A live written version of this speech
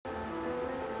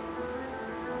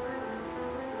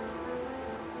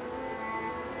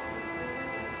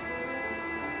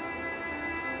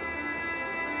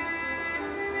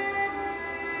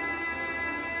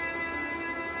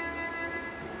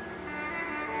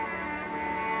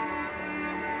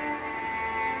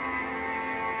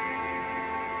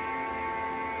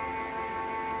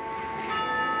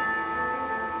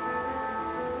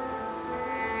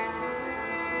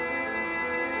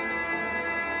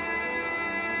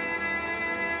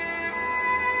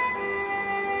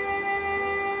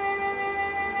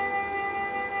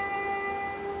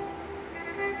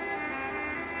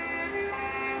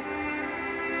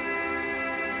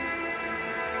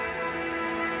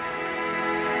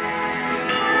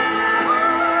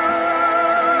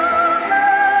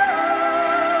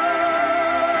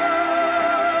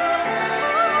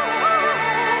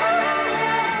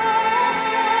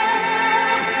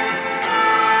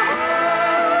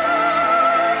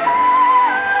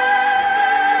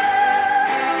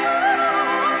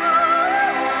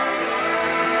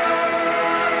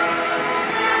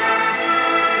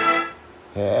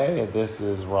This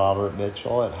is Robert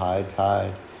Mitchell at High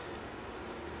Tide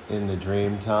in the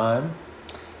Dream Time.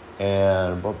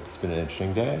 And it's been an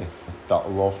interesting day. I felt a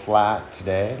little flat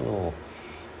today.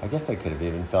 I guess I could have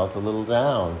even felt a little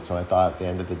down. So I thought at the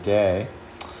end of the day,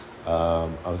 I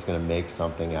was going to make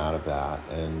something out of that.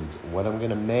 And what I'm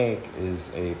going to make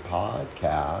is a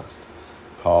podcast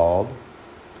called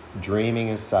Dreaming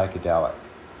is Psychedelic.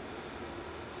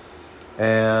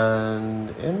 And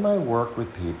in my work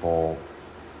with people,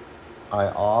 I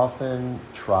often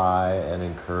try and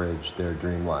encourage their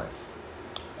dream life.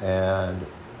 And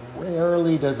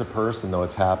rarely does a person, though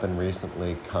it's happened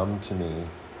recently, come to me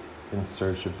in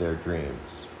search of their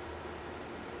dreams.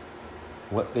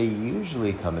 What they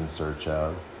usually come in search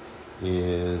of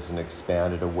is an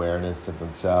expanded awareness of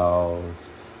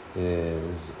themselves,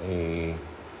 is a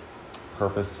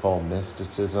purposeful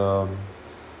mysticism,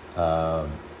 a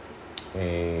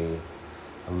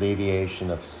alleviation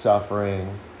of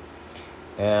suffering,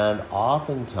 and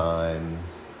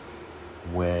oftentimes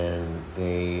when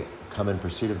they come in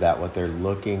pursuit of that, what they're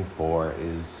looking for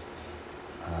is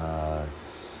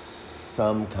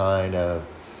some kind of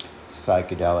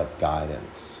psychedelic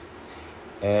guidance.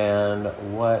 And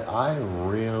what I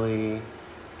really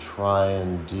try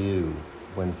and do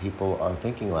when people are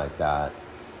thinking like that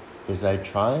is I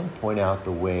try and point out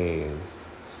the ways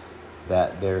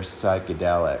that they're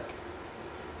psychedelic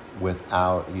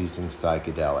without using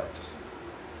psychedelics.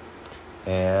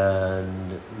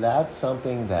 And that's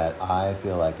something that I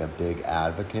feel like a big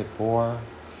advocate for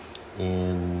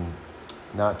in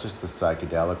not just the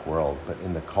psychedelic world, but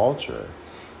in the culture.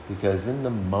 Because in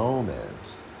the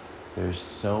moment, there's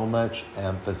so much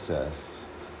emphasis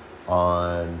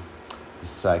on the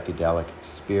psychedelic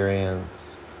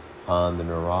experience, on the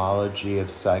neurology of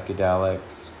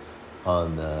psychedelics,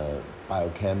 on the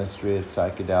biochemistry of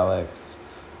psychedelics,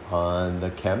 on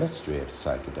the chemistry of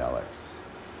psychedelics.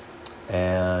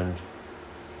 And,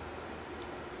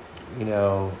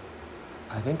 I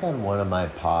think on one of my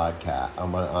podcasts,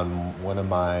 on one of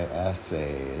my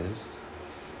essays,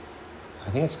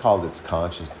 I think it's called It's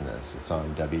Consciousness. It's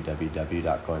on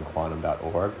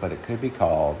www.goingquantum.org, but it could be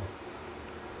called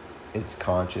It's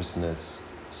Consciousness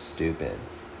Stupid.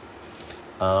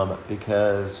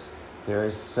 Because there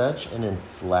is such an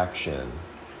inflection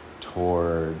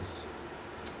towards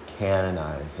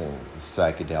canonizing the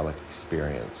psychedelic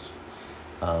experience,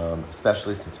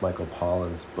 especially since Michael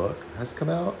Pollan's book has come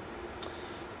out.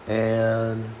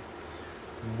 And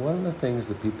one of the things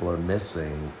that people are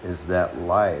missing is that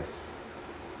life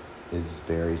is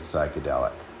very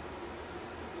psychedelic.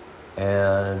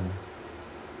 And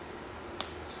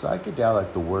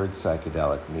psychedelic, the word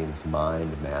psychedelic means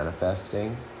mind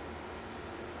manifesting.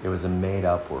 It was a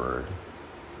made-up word.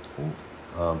 I think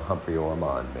Humphrey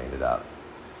Ormond made it up,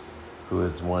 who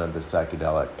was one of the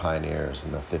psychedelic pioneers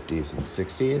in the 50s and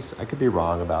 60s. I could be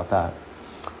wrong about that.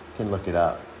 You can look it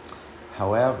up.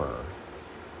 However,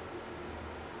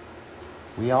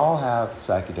 we all have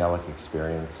psychedelic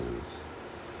experiences.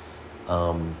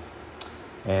 And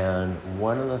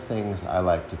one of the things I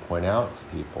like to point out to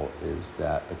people is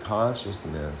that the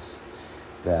consciousness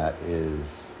that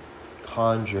is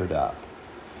conjured up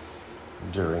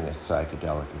during a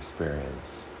psychedelic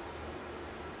experience,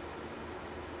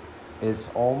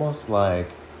 it's almost like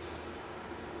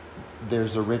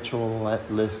there's a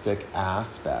ritualistic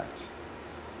aspect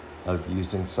of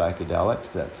using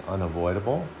psychedelics that's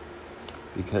unavoidable,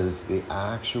 because the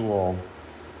actual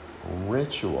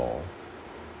ritual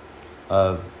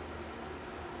of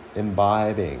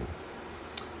imbibing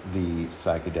the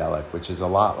psychedelic, which is a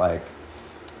lot like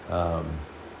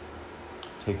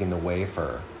taking the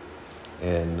wafer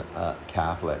in a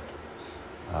Catholic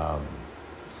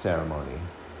ceremony.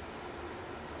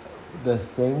 The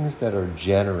things that are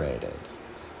generated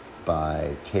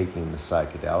by taking the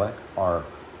psychedelic are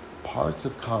parts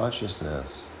of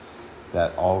consciousness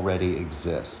that already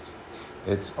exist.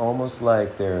 It's almost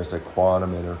like there's a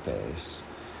quantum interface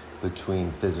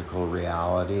between physical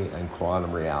reality and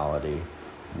quantum reality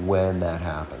when that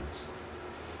happens.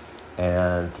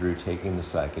 And through taking the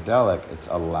psychedelic, it's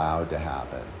allowed to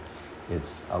happen.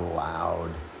 It's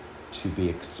allowed to be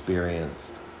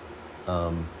experienced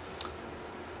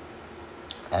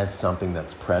as something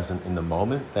that's present in the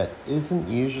moment that isn't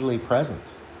usually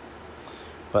present.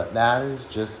 But that is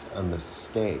just a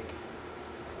mistake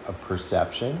of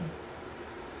perception.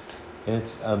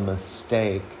 It's a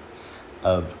mistake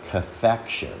of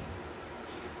cathextion.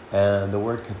 And the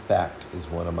word cathect is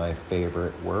one of my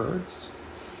favorite words.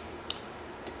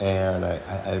 And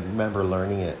I remember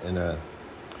learning it in a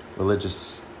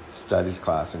religious studies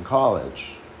class in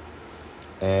college.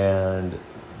 And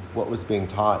what was being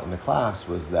taught in the class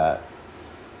was that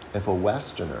if a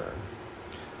Westerner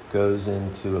goes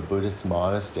into a Buddhist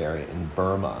monastery in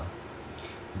Burma,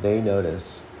 they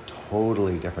notice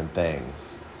totally different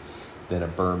things than a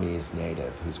Burmese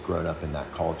native who's grown up in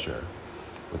that culture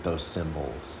with those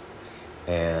symbols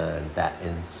and that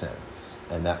incense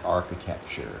and that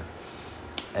architecture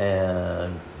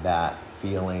and that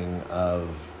feeling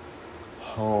of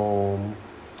home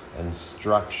and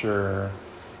structure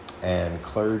and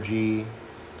clergy.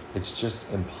 It's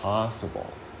just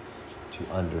impossible to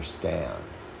understand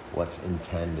what's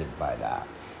intended by that.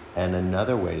 And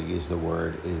another way to use the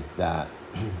word is that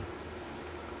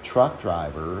truck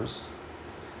drivers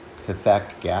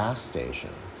affect gas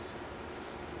stations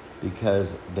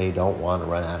because they don't want to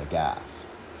run out of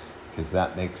gas, because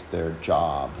that makes their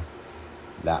job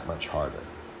that much harder.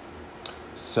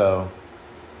 So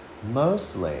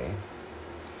mostly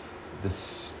the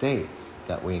states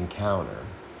that we encounter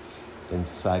in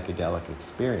psychedelic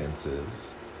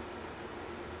experiences,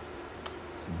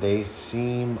 they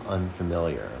seem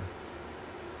unfamiliar.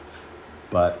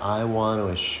 But I want to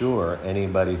assure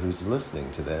anybody who's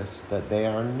listening to this that they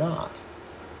are not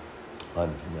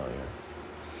unfamiliar.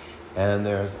 And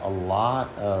there's a lot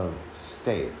of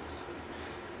states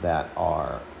that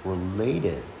are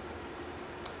related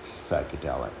to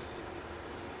psychedelics,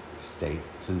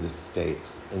 to the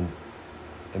states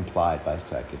implied by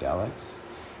psychedelics,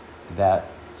 that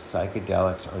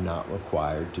psychedelics are not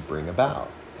required to bring about.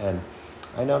 And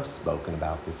I know I've spoken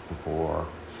about this before,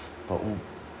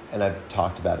 and I've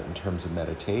talked about it in terms of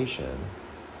meditation,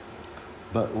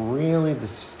 but really the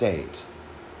state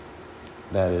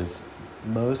that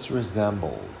most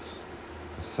resembles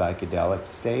the psychedelic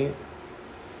state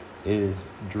is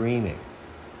dreaming.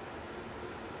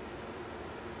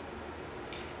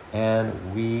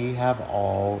 And we have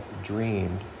all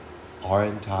dreamed our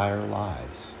entire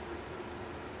lives.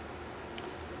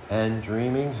 And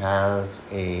dreaming has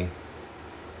a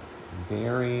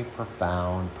very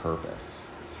profound purpose,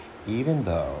 even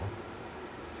though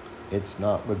it's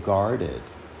not regarded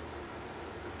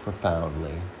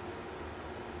profoundly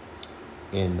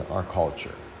in our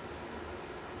culture.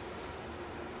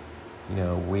 You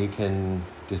know, we can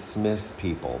dismiss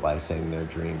people by saying they're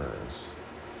dreamers.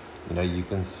 You know, you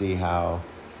can see how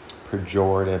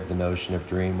pejorative the notion of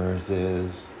dreamers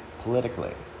is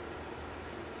politically.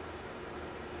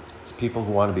 It's people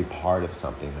who want to be part of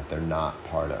something that they're not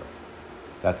part of.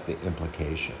 That's the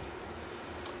implication.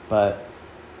 But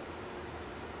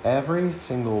every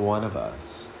single one of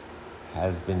us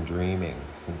has been dreaming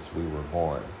since we were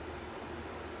born.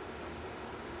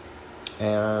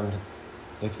 And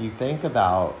if you think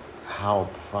about how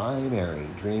primary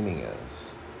dreaming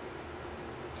is,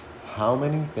 how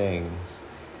many things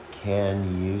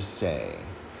can you say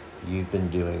you've been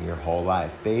doing your whole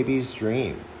life? Babies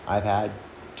dream. I've had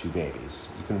 2 babies.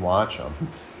 You can watch them.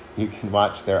 You can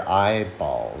watch their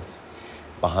eyeballs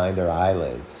behind their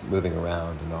eyelids moving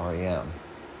around in REM.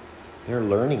 They're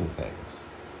learning things.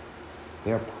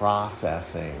 They're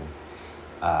processing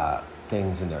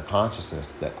things in their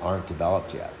consciousness that aren't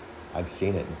developed yet. I've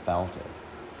seen it and felt it.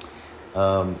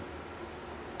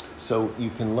 So you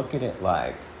can look at it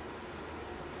like,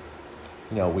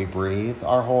 you know, we breathe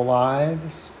our whole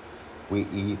lives, we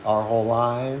eat our whole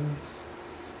lives,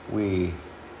 we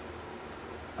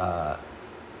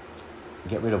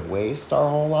get rid of waste our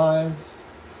whole lives,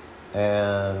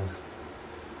 and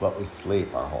we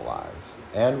sleep our whole lives,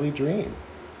 and we dream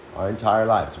our entire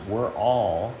lives. We're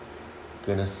all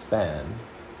gonna spend,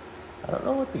 I don't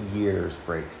know what the years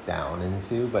breaks down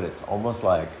into, but it's almost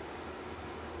like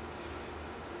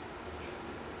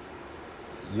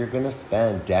you're gonna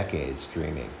spend decades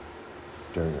dreaming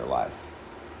during your life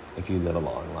if you live a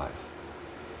long life.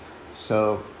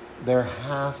 So there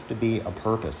has to be a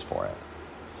purpose for it.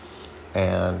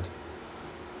 And,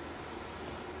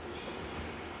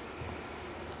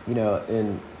 you know,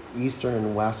 in Eastern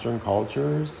and Western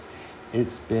cultures,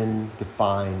 it's been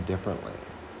defined differently.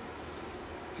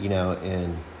 You know,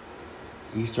 in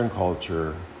Eastern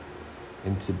culture,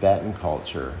 in Tibetan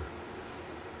culture,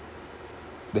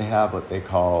 they have what they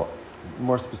call,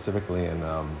 more specifically in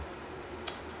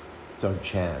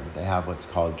Dzogchen, they have what's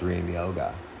called dream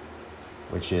yoga,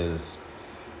 which is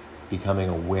becoming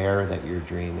aware that you're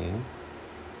dreaming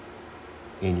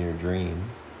in your dream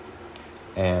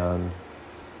and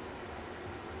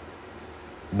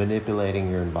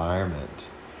manipulating your environment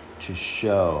to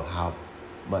show how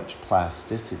much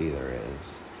plasticity there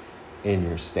is in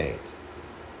your state.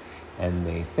 And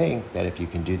they think that if you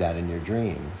can do that in your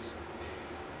dreams,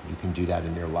 you can do that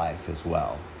in your life as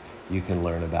well. You can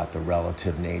learn about the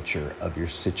relative nature of your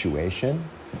situation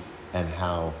and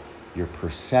how your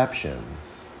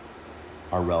perceptions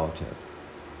are relative.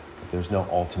 There's no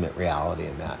ultimate reality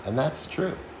in that. And that's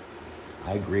true.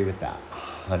 I agree with that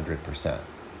 100%.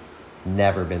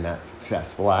 Never been that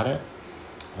successful at it,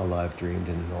 although I've dreamed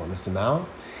an enormous amount.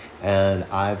 And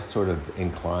I've sort of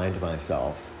inclined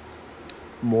myself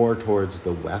more towards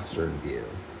the Western view,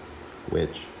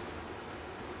 which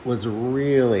was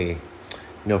really,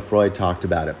 Freud talked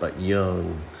about it, but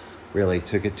Jung really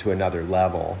took it to another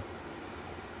level,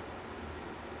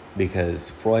 because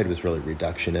Freud was really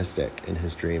reductionistic in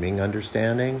his dreaming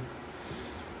understanding.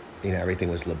 Everything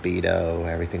was libido,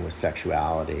 everything was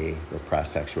sexuality,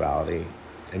 repressed sexuality,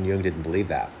 and Jung didn't believe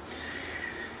that.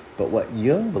 But what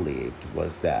Jung believed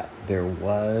was that there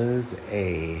was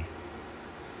a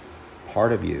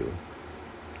part of you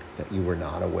that you were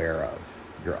not aware of,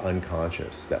 your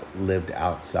unconscious, that lived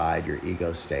outside your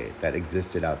ego state, that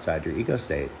existed outside your ego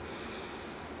state,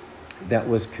 that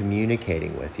was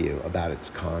communicating with you about its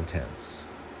contents.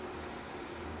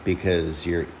 Because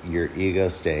your ego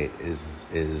state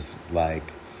is like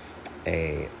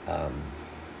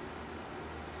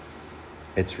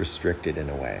it's restricted in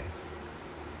a way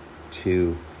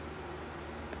to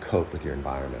cope with your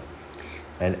environment.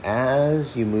 And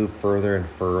as you move further and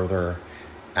further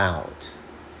out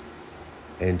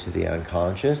into the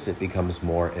unconscious, it becomes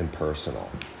more impersonal.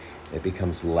 It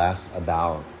becomes less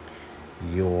about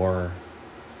your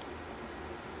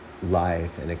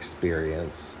life and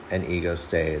experience and ego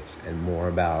states, and more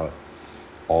about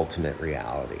ultimate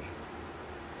reality.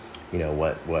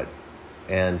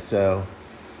 And so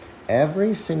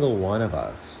every single one of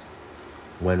us,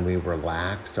 when we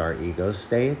relax our ego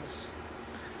states,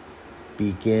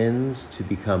 begins to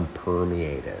become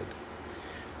permeated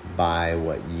by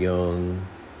what Jung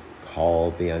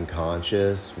called the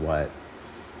unconscious, what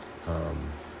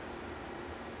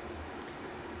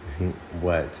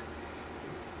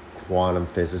quantum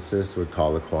physicists would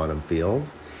call the quantum field.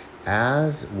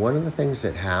 As one of the things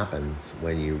that happens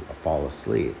when you fall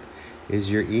asleep is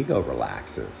your ego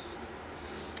relaxes,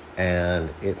 and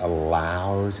it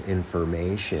allows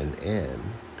information in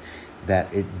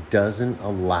that it doesn't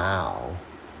allow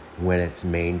when it's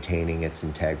maintaining its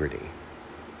integrity.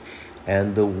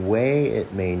 And the way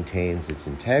it maintains its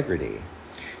integrity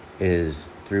is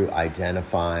through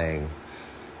identifying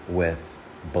with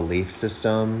belief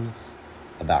systems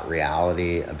about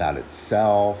reality, about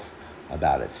itself,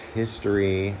 about its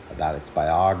history, about its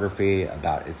biography,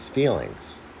 about its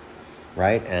feelings,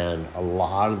 right? And a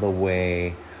lot of the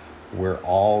way we're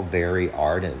all very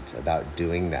ardent about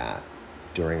doing that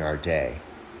during our day,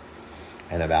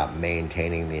 and about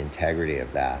maintaining the integrity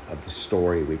of that, of the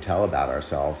story we tell about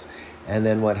ourselves. And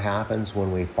then what happens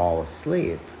when we fall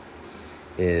asleep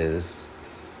is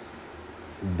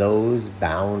those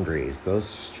boundaries, those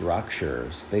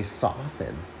structures, they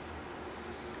soften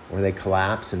or they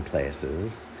collapse in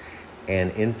places,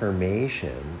 and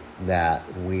information that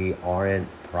we aren't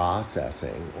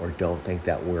processing or don't think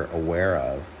that we're aware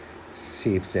of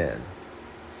seeps in.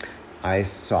 I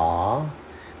saw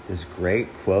this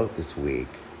great quote this week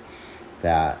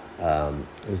that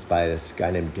it was by this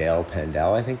guy named Dale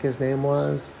Pendell, I think his name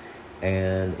was,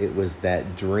 and it was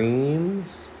that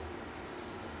dreams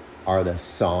are the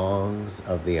songs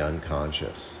of the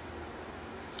unconscious.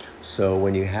 So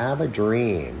when you have a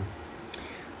dream,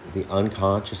 the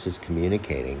unconscious is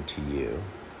communicating to you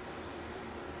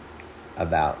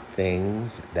about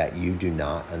things that you do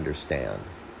not understand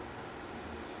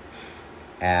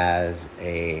as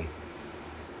a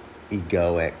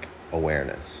egoic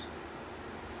awareness.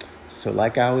 So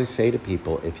like I always say to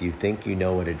people, if you think you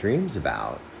know what a dream's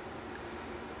about,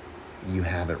 you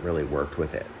haven't really worked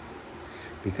with it.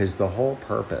 Because the whole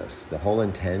purpose, the whole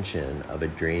intention of a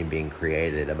dream being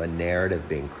created, of a narrative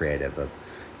being created, of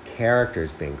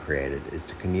characters being created, is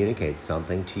to communicate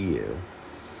something to you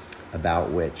about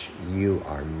which you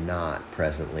are not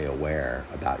presently aware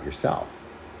about yourself.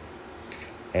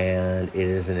 And it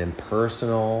is an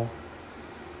impersonal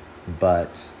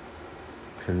but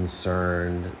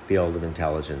concerned field of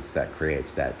intelligence that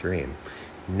creates that dream.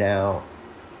 Now,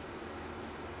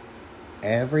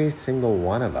 every single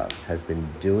one of us has been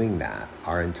doing that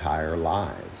our entire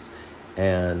lives.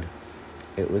 And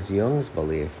it was Jung's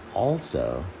belief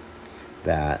also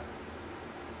that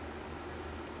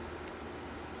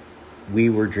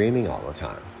we were dreaming all the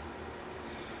time.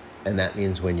 And that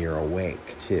means when you're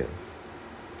awake too.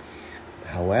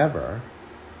 However,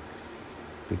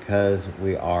 because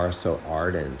we are so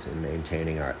ardent in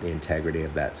maintaining the integrity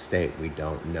of that state, we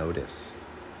don't notice.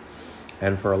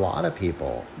 And for a lot of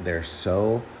people, they're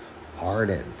so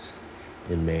ardent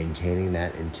in maintaining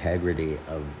that integrity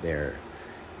of their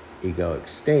egoic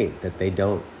state that they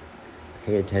don't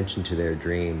pay attention to their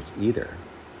dreams either.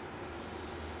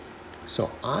 So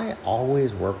I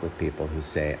always work with people who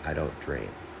say, I don't dream.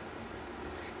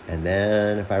 And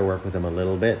then if I work with them a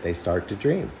little bit, they start to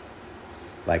dream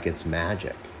like it's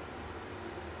magic.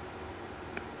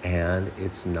 And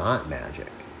it's not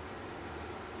magic.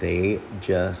 They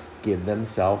just give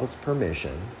themselves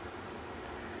permission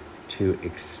to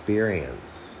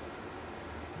experience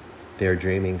their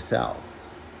dreaming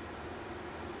selves.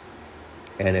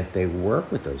 And if they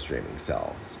work with those dreaming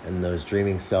selves and those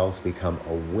dreaming selves become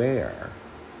aware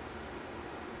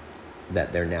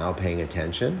that they're now paying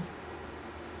attention,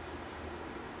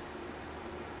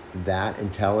 that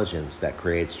intelligence that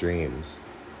creates dreams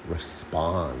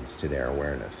responds to their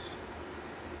awareness.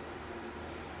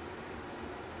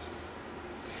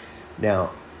 Now,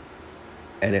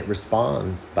 and it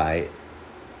responds by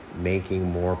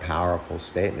making more powerful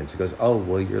statements. It goes, oh,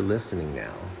 well, you're listening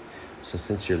now. So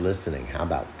since you're listening, how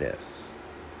about this?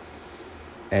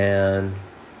 And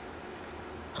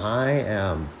I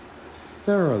am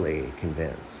thoroughly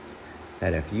convinced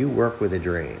that if you work with a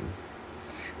dream,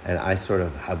 and I sort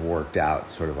of have worked out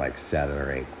sort of like 7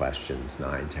 or 8 questions,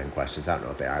 9, 10 questions, I don't know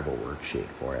what they are, I have a worksheet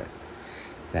for it,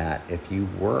 that if you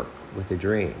work with a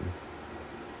dream,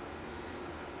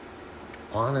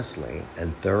 honestly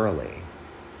and thoroughly,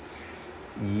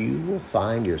 you will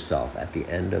find yourself at the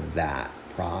end of that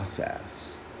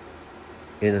process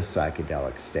in a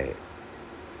psychedelic state.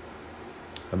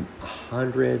 I'm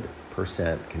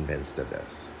 100% convinced of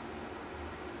this.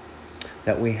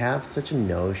 That we have such a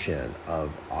notion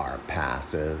of our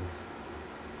passive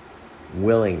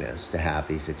willingness to have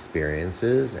these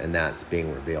experiences, and that's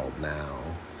being revealed now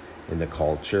in the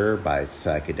culture by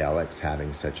psychedelics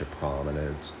having such a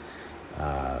prominent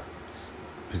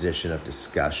position of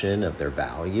discussion of their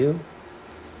value.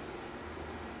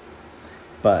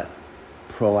 But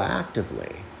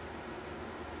proactively,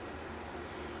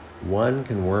 one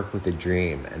can work with a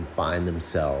dream and find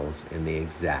themselves in the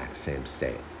exact same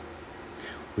state.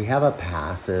 We have a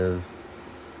passive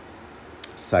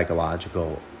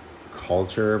psychological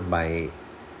culture by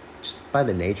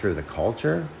the nature of the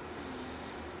culture.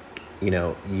 You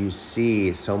know, you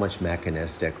see so much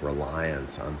mechanistic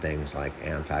reliance on things like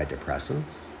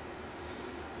antidepressants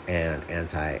and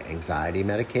anti-anxiety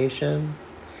medication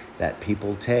that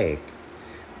people take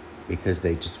because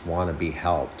they just want to be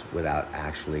helped without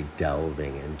actually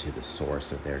delving into the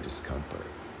source of their discomfort.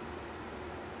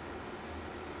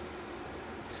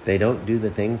 So they don't do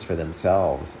the things for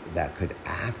themselves that could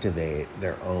activate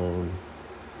their own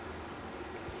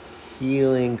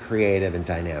healing, creative, and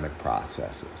dynamic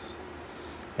processes.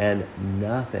 And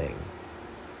nothing,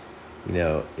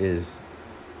 is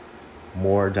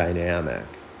more dynamic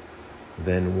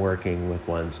than working with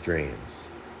one's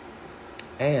dreams.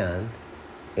 And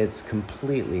it's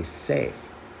completely safe.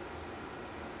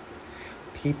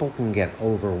 People can get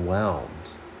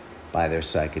overwhelmed by their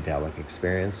psychedelic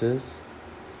experiences.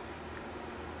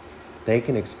 They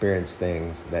can experience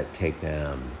things that take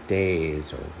them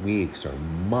days or weeks or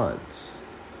months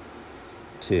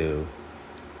to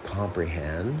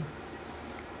comprehend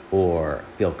or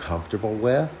feel comfortable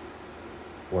with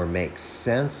or make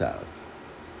sense of.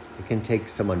 It can take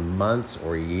someone months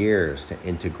or years to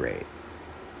integrate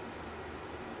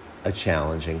a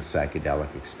challenging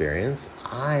psychedelic experience.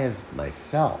 I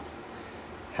myself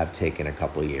have taken a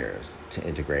couple years to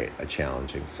integrate a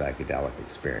challenging psychedelic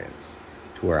experience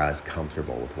to where I was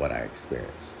comfortable with what I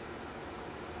experienced.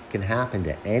 It can happen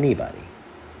to anybody.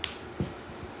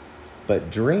 But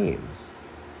dreams,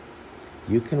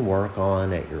 you can work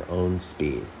on at your own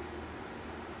speed.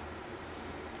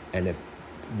 And if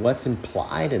what's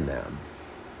implied in them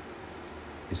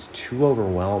is too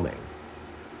overwhelming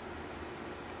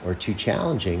or too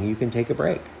challenging, you can take a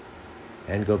break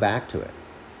and go back to it.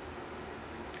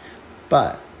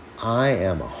 But I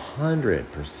am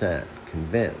 100%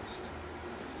 convinced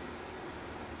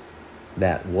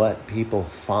that what people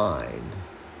find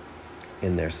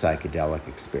in their psychedelic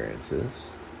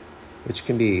experiences, which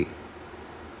can be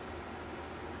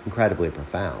incredibly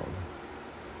profound,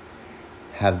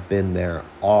 have been there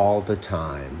all the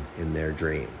time in their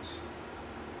dreams.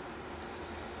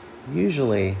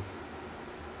 Usually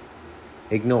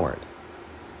ignored.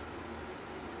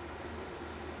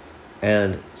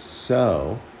 And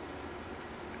so,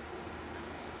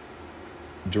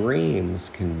 dreams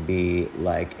can be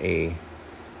like a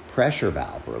pressure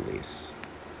valve release.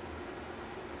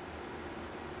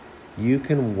 You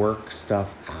can work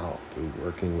stuff out through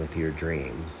working with your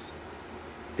dreams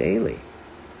daily.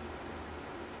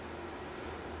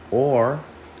 Or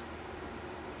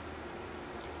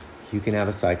you can have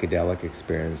a psychedelic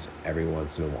experience every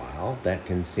once in a while that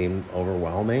can seem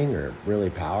overwhelming or really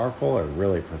powerful or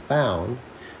really profound,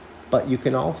 But you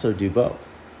can also do both.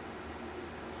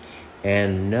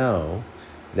 And know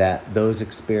that those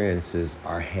experiences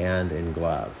are hand in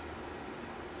glove.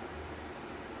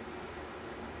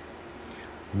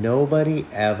 Nobody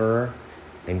ever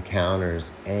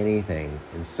encounters anything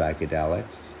in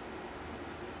psychedelics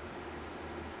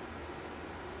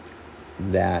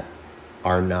that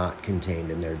are not contained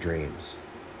in their dreams.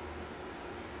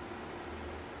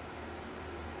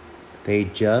 They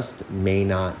just may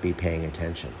not be paying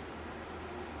attention.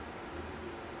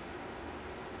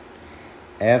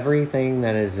 Everything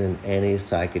that is in any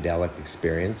psychedelic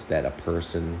experience that a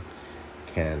person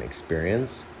can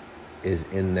experience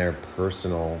is in their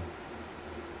personal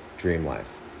dream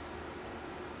life.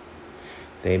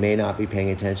 They may not be paying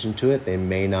attention to it. They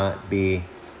may not be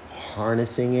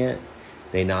harnessing it.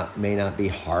 They may not be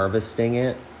harvesting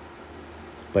it,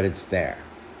 but it's there.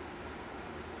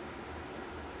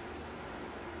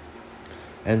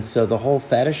 And so the whole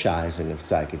fetishizing of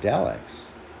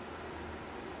psychedelics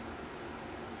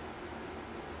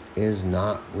is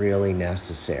not really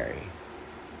necessary.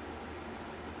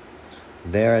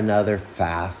 They're another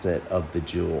facet of the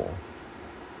jewel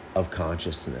of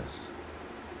consciousness.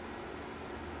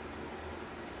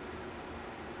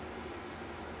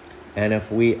 And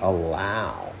if we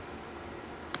allow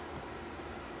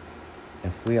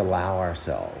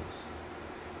ourselves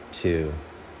to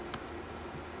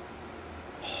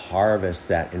harvest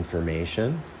that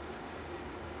information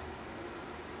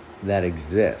that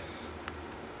exists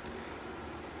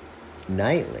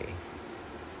nightly,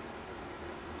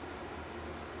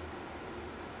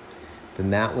 then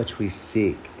that which we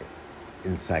seek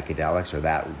in psychedelics, or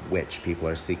that which people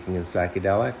are seeking in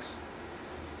psychedelics,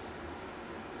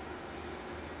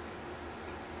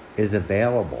 is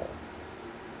available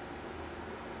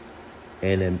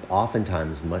in an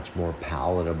oftentimes much more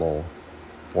palatable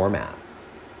format.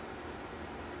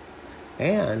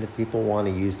 And if people want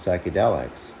to use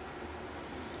psychedelics,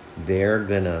 they're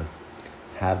going to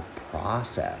have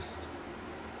processed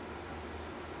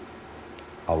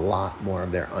a lot more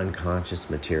of their unconscious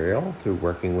material through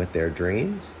working with their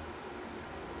dreams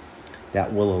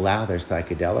that will allow their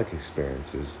psychedelic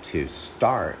experiences to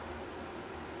start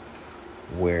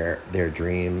where their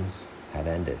dreams have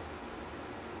ended.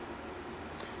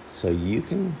 So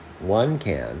one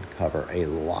can cover a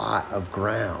lot of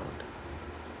ground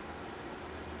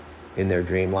in their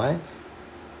dream life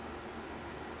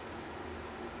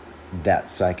that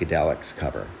psychedelics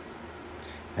cover.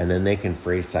 And then they can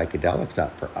free psychedelics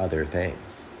up for other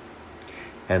things.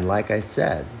 And like I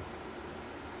said,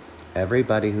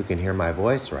 everybody who can hear my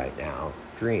voice right now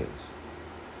dreams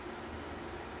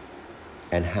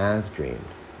and has dreamed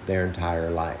their entire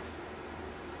life.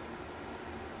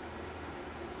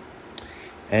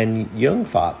 And Jung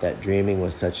thought that dreaming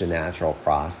was such a natural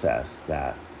process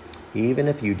that even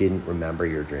if you didn't remember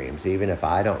your dreams, even if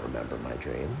I don't remember my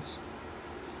dreams,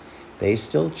 they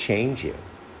still change you.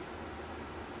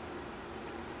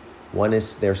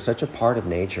 They're such a part of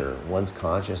nature, one's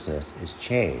consciousness is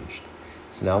changed.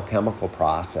 It's now a chemical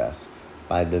process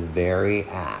by the very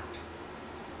act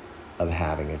of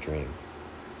having a dream.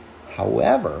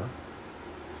 However,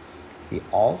 he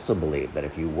also believed that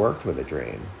if you worked with a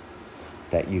dream,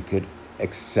 that you could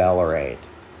accelerate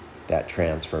that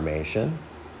transformation,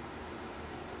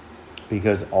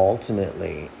 because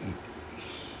ultimately,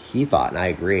 he thought, and I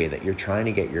agree, that you're trying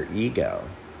to get your ego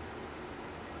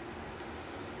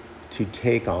to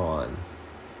take on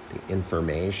the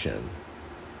information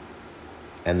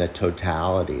and the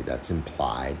totality that's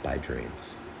implied by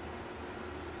dreams.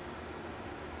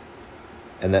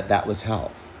 And that was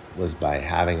health, was by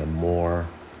having a more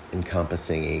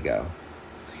encompassing ego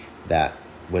that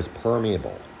was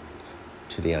permeable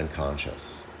to the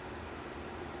unconscious.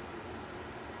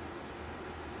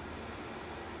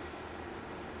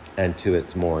 And to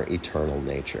its more eternal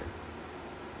nature.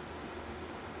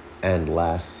 And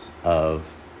less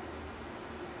of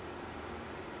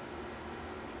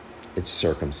its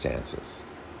circumstances.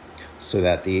 So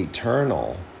that the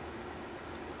eternal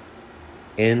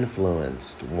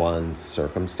influenced one's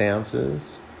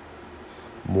circumstances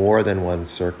more than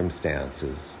one's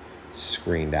circumstances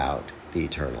screened out the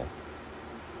eternal.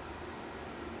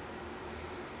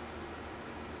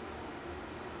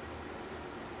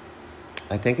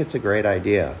 I think it's a great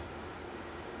idea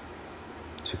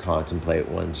to contemplate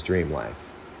one's dream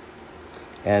life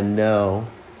and know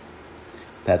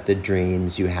that the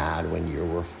dreams you had when you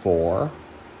were 4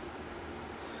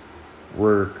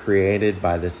 were created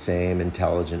by the same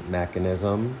intelligent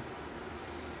mechanism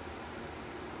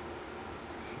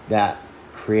that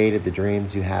created the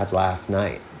dreams you had last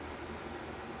night.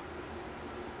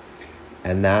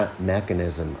 And that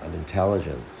mechanism of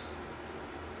intelligence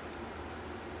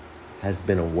has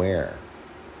been aware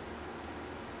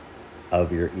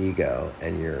of your ego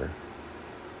and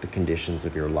the conditions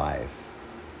of your life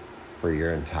for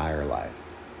your entire life.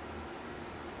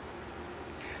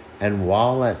 And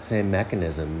while that same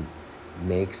mechanism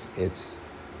makes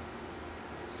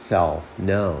itself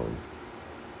known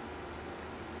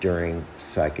during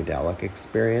psychedelic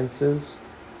experiences,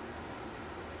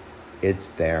 it's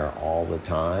there all the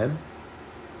time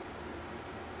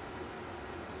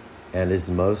and is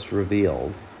most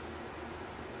revealed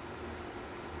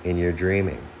in your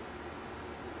dreaming.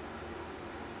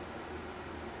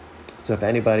 So if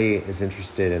anybody is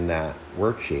interested in that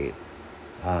worksheet,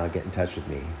 get in touch with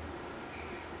me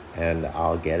and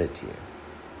I'll get it to you.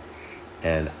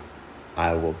 And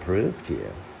I will prove to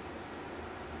you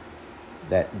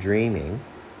that dreaming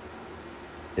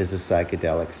is a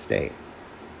psychedelic state.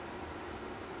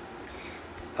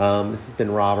 This has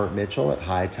been Robert Mitchell at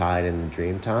High Tide in the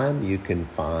Dreamtime. You can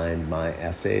find my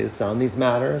essays on these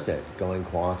matters at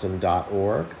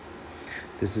goingquantum.org.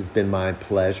 This has been my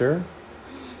pleasure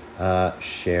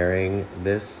sharing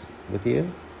this with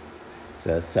you. It's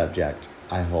a subject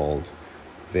I hold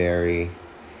very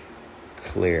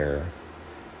clear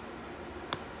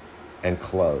and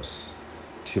close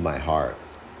to my heart.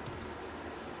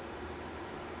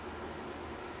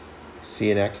 See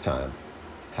you next time.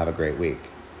 Have a great week.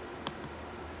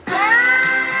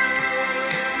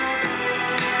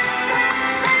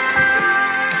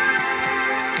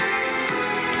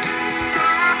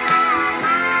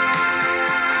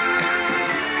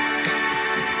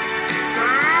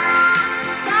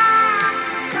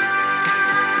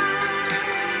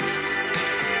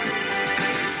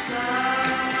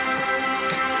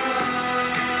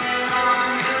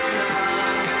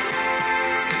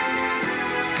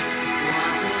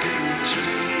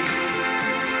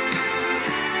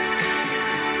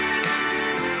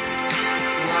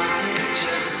 Was it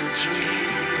just a dream?